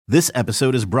This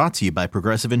episode is brought to you by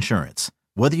Progressive Insurance.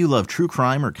 Whether you love true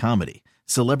crime or comedy,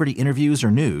 celebrity interviews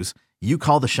or news, you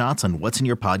call the shots on what's in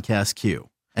your podcast queue.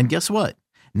 And guess what?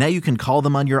 Now you can call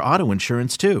them on your auto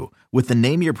insurance too with the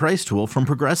Name Your Price tool from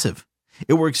Progressive.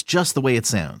 It works just the way it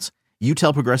sounds. You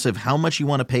tell Progressive how much you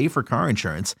want to pay for car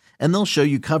insurance, and they'll show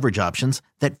you coverage options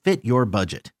that fit your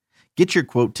budget. Get your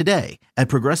quote today at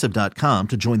Progressive.com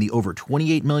to join the over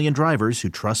 28 million drivers who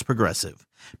trust Progressive.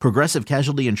 Progressive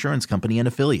Casualty Insurance Company and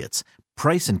Affiliates.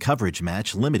 Price and coverage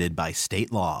match limited by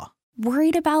state law.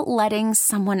 Worried about letting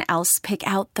someone else pick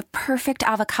out the perfect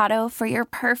avocado for your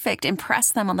perfect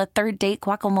impress them on the third date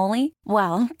guacamole?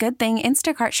 Well, good thing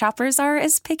Instacart shoppers are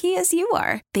as picky as you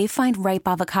are. They find ripe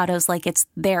avocados like it's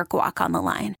their guac on the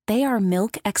line. They are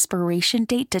milk expiration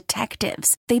date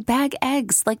detectives. They bag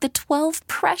eggs like the 12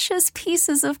 precious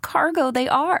pieces of cargo they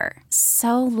are.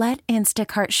 So let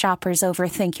Instacart shoppers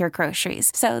overthink your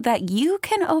groceries so that you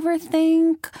can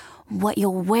overthink what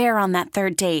you'll wear on that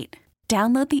third date.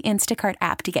 Download the Instacart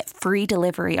app to get free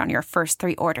delivery on your first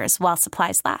 3 orders while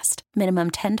supplies last.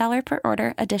 Minimum $10 per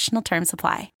order. Additional terms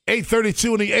apply.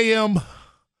 8:32 in the a.m.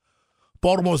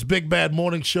 Baltimore's Big Bad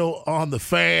Morning Show on The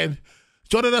Fan.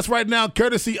 Joining us right now,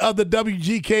 courtesy of the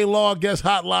WGK Law Guest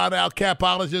Hotline, our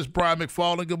capologist, Brian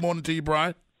McFarland. Good morning to you,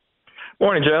 Brian.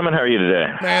 Morning, gentlemen. How are you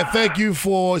today? Man, thank you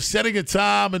for setting a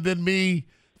time and then me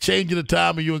changing the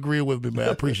time and you agreeing with me, man.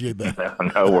 I appreciate that.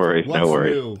 No worries. No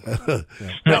worries.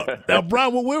 now,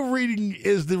 Brian, what we're reading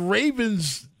is the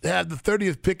Ravens have the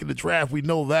 30th pick in the draft. We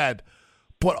know that.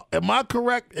 But am I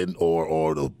correct,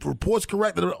 or the report's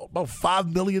correct, that they're about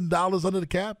 $5 million under the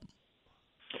cap?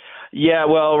 Yeah,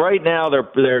 well, right now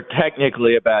they're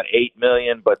technically about $8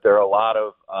 million, but there are a lot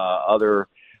of other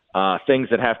things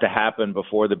that have to happen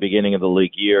before the beginning of the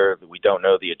league year. We don't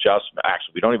know the adjustment.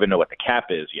 Actually, we don't even know what the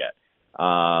cap is yet.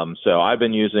 So I've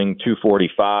been using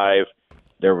 245.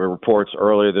 There were reports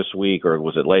earlier this week, or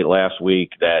was it late last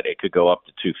week, that it could go up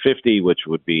to 250, which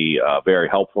would be very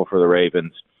helpful for the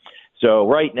Ravens. So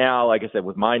right now, like I said,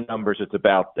 with my numbers, it's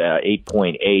about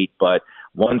 8.8. But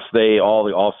once all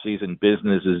the off-season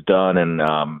business is done and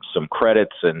some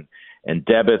credits and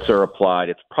debits are applied,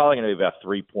 it's probably going to be about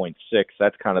 3.6.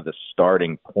 That's kind of the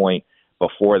starting point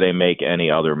before they make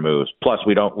any other moves. Plus,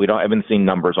 we haven't seen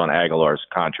numbers on Aguilar's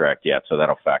contract yet, so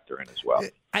that'll factor in as well.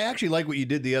 I actually like what you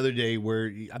did the other day where,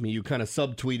 you kind of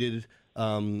subtweeted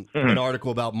an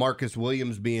article about Marcus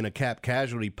Williams being a cap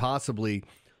casualty, possibly.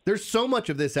 There's so much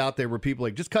of this out there where people are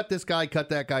like, just cut this guy, cut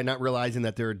that guy, not realizing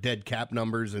that there are dead cap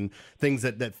numbers and things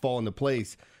that fall into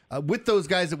place. With those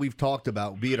guys that we've talked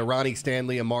about, be it a Ronnie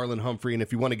Stanley, a Marlon Humphrey, and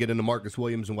if you want to get into Marcus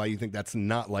Williams and why you think that's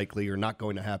not likely or not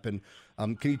going to happen,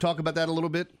 can you talk about that a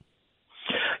little bit?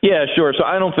 Yeah, sure. So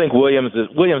I don't think Williams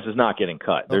is not getting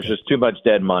cut. There's just too much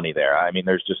dead money there. I mean,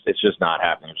 it's just not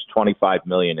happening. There's $25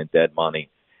 million in dead money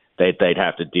they'd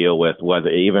have to deal with. Whether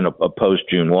even a post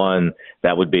June 1,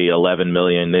 that would be $11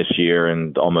 million this year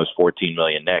and almost $14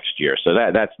 million next year. So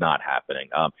that's not happening.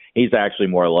 He's actually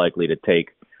more likely to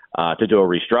do a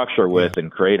restructure with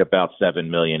and create about $7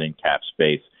 million in cap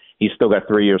space. He's still got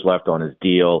 3 years left on his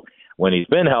deal. When he's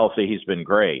been healthy, he's been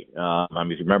great. If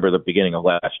you remember the beginning of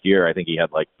last year, I think he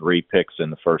had like 3 picks in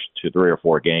the first 3 or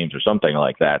 4 games or something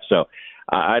like that. So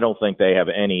I don't think they have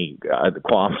any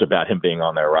qualms about him being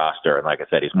on their roster. And like I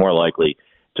said, he's more likely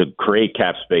to create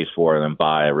cap space for them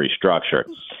by a restructure.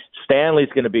 Stanley's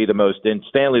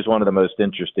one of the most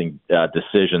interesting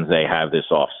decisions they have this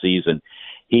offseason.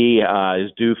 He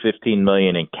is due $15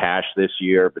 million in cash this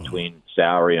year between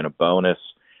salary and a bonus.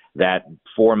 That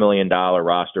 $4 million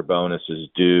roster bonus is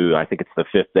due, I think it's the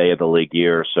 5th day of the league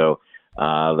year, so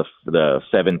the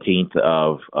 17th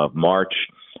of March.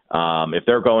 If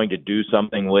they're going to do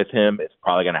something with him, it's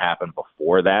probably going to happen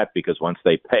before that, because once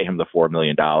they pay him the $4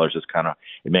 million,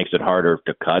 it makes it harder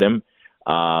to cut him.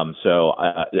 So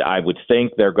I would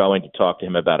think they're going to talk to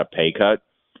him about a pay cut.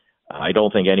 I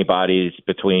don't think anybody's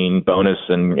between bonus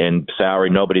and salary.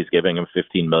 Nobody's giving him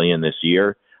 $15 million this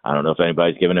year. I don't know if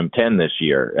anybody's given him 10 this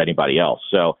year, anybody else.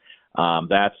 So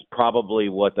that's probably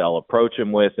what they'll approach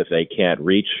him with. If they can't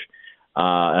reach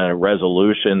a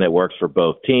resolution that works for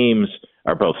both teams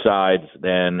or both sides,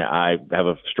 then I have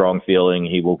a strong feeling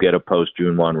he will get a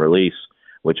post-June 1 release,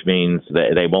 which means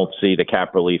that they won't see the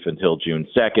cap relief until June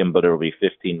 2nd, but it'll be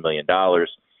 $15 million,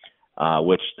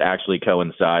 which actually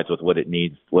coincides with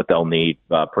what they'll need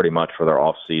pretty much for their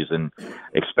off-season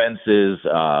expenses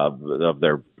of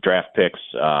their draft picks,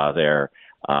 their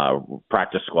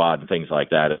practice squad, and things like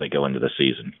that as they go into the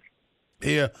season.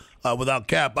 Here with our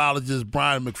capologist,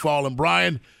 Brian McFarland.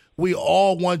 Brian, we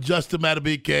all want Justin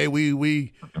Madubuike.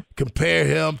 We compare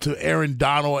him to Aaron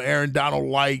Donald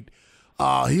Light.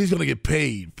 he's going to get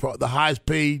paid, the highest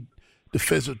paid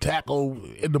defensive tackle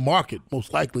in the market,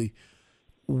 most likely.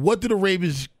 What do the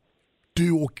Ravens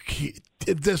do?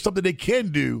 Is there something they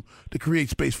can do to create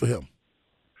space for him?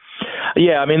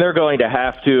 Yeah, I mean, they're going to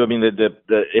have to.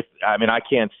 I mean, I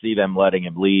can't see them letting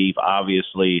him leave.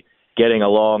 Obviously, getting a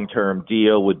long-term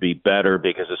deal would be better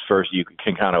because you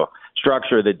can kind of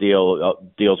structure the deal.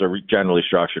 Deals are generally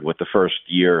structured with the first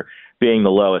year being the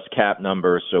lowest cap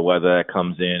number. So whether that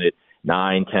comes in at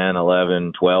 9, 10,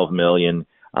 11, 12 million,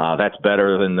 that's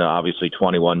better than the obviously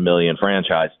 21 million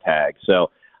franchise tag.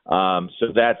 So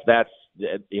that's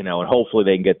and hopefully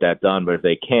they can get that done. But if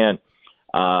they can't,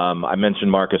 I mentioned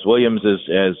Marcus Williams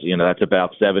as that's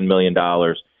about $7 million.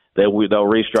 They'll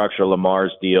restructure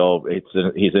Lamar's deal.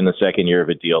 He's in the second year of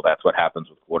a deal. That's what happens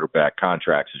with quarterback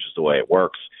contracts. It's just the way it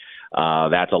works.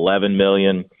 That's $11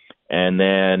 million. And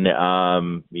then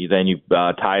Tyus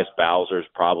Bowser's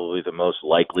probably the most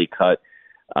likely cut.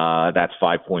 That's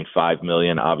 $5.5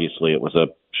 million. Obviously, it was a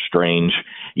strange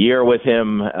year with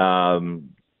him.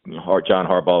 John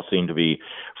Harbaugh seemed to be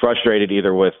frustrated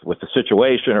either with the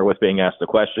situation or with being asked the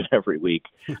question every week.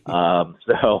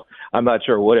 So I'm not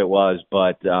sure what it was,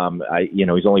 but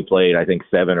he's only played I think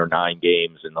 7 or 9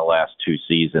 games in the last 2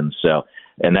 seasons. So,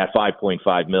 and that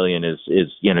 $5.5 million is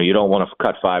you don't want to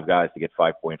cut 5 guys to get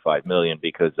 $5.5 million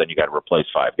because then you got to replace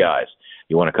 5 guys.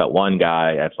 You want to cut 1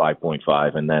 guy at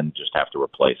 5.5 and then just have to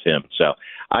replace him. So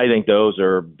I think those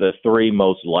are the 3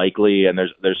 most likely, and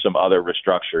there's some other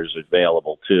restructures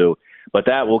available too. But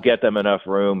that will get them enough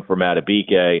room for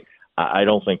Madubuike. I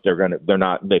don't think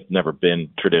they've never been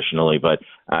traditionally, but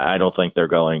I don't think they're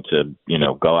going to,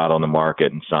 go out on the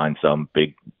market and sign some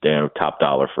big top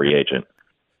dollar free agent.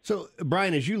 So,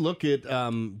 Brian, as you look at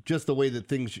just the way that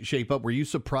things shape up, were you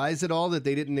surprised at all that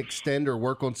they didn't extend or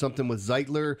work on something with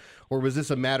Zeitler? Or was this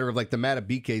a matter of like the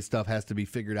Madubuike stuff has to be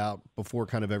figured out before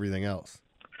kind of everything else?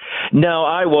 No,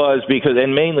 I was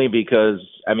mainly because,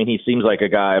 he seems like a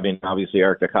guy. Obviously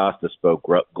Eric DeCosta spoke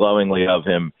glowingly of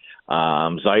him.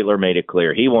 Zeitler made it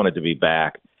clear he wanted to be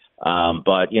back.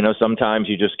 But, sometimes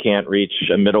you just can't reach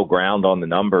a middle ground on the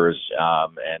numbers.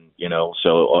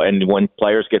 And when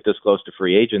players get this close to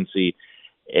free agency,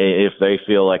 if they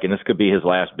feel like, and this could be his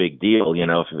last big deal,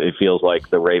 if it feels like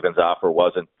the Ravens offer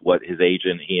wasn't what he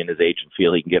and his agent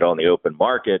feel he can get on the open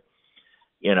market,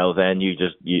 then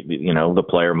the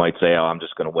player might say, I'm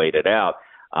just going to wait it out.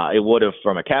 It would have,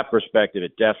 from a cap perspective,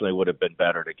 it definitely would have been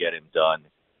better to get him done.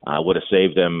 Would have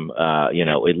saved them,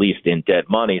 at least in dead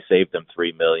money, saved them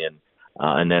 $3 million.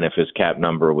 And then if his cap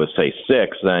number was, say,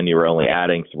 6, then you were only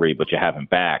adding 3, but you have him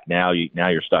back. Now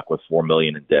you're stuck with $4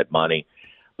 million in dead money.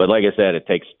 But like I said, it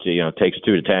takes 2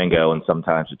 to tango, and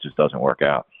sometimes it just doesn't work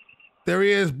out. There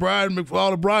he is, Brian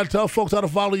McFarland. Brian, tell folks how to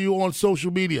follow you on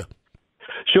social media.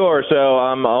 Sure. So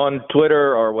I'm on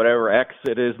Twitter or whatever X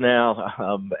it is now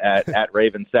at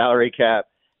Raven Salary Cap.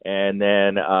 And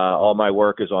then all my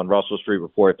work is on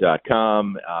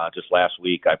RussellStreetReport.com. Just last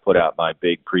week, I put out my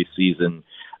big preseason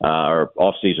or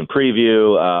off-season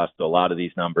preview. So a lot of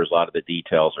these numbers, a lot of the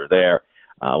details are there.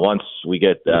 Once we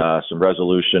get some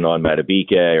resolution on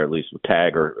Madubuike, or at least with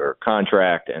tag or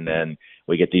contract, and then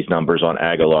we get these numbers on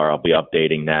Aguilar, I'll be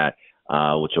updating that,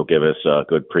 which will give us a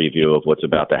good preview of what's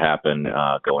about to happen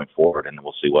going forward, and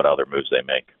we'll see what other moves they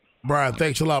make. Brian,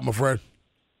 thanks a lot, my friend.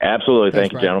 Absolutely.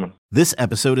 Thank you, gentlemen. This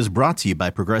episode is brought to you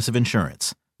by Progressive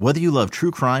Insurance. Whether you love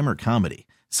true crime or comedy,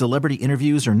 celebrity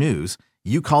interviews or news,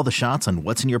 you call the shots on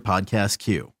what's in your podcast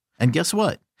queue. And guess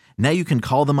what? Now you can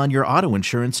call them on your auto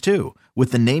insurance too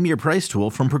with the Name Your Price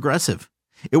tool from Progressive.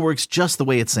 It works just the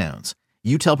way it sounds.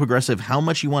 You tell Progressive how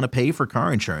much you want to pay for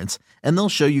car insurance, and they'll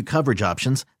show you coverage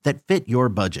options that fit your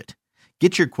budget.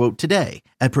 Get your quote today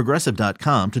at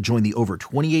Progressive.com to join the over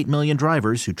 28 million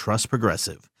drivers who trust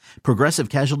Progressive. Progressive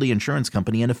Casualty Insurance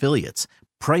Company and Affiliates.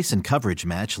 Price and coverage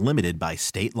match limited by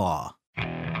state law.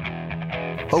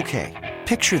 Okay,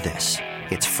 picture this.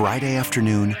 It's Friday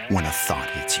afternoon when a thought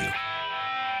hits you.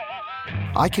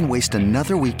 I can waste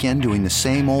another weekend doing the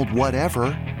same old whatever,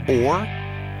 or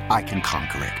I can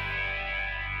conquer it.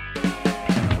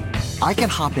 I can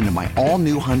hop into my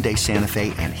all-new Hyundai Santa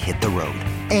Fe and hit the road.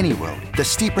 Any road. The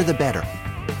steeper, the better.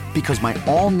 Because my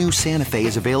all-new Santa Fe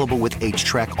is available with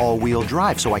H-Track all-wheel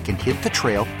drive, so I can hit the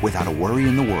trail without a worry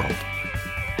in the world.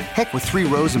 Heck, with 3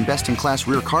 rows and best-in-class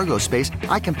rear cargo space,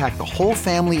 I can pack the whole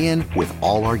family in with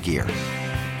all our gear.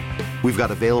 We've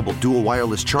got available dual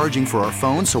wireless charging for our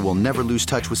phones, so we'll never lose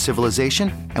touch with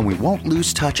civilization, and we won't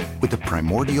lose touch with the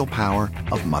primordial power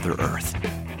of Mother Earth.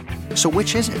 So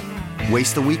which is it?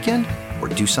 Waste the weekend or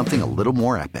do something a little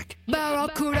more epic?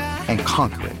 And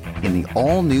conquer it in the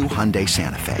all-new Hyundai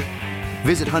Santa Fe.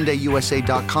 Visit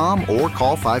HyundaiUSA.com or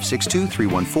call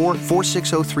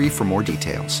 562-314-4603 for more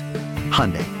details.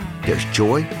 Hyundai, there's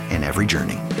joy in every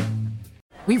journey.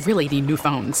 We really need new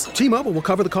phones. T-Mobile will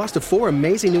cover the cost of 4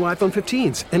 amazing new iPhone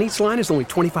 15s, and each line is only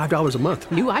 $25 a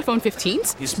month. New iPhone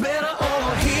 15s? It's better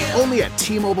over here. Only at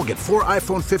T-Mobile, get 4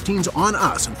 iPhone 15s on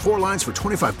us and 4 lines for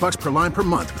 $25 per line per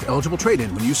month with eligible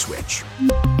trade-in when you switch.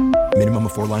 Minimum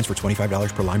of 4 lines for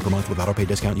 $25 per line per month with autopay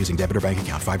discount using debit or bank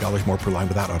account. $5 more per line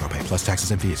without autopay, plus taxes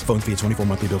and fees. Phone fee at 24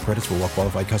 monthly bill credits for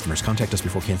well-qualified customers. Contact us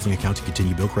before canceling account to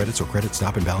continue bill credits or credit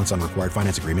stop and balance on required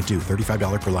finance agreement due.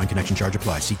 $35 per line connection charge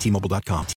applies. See T-Mobile.com.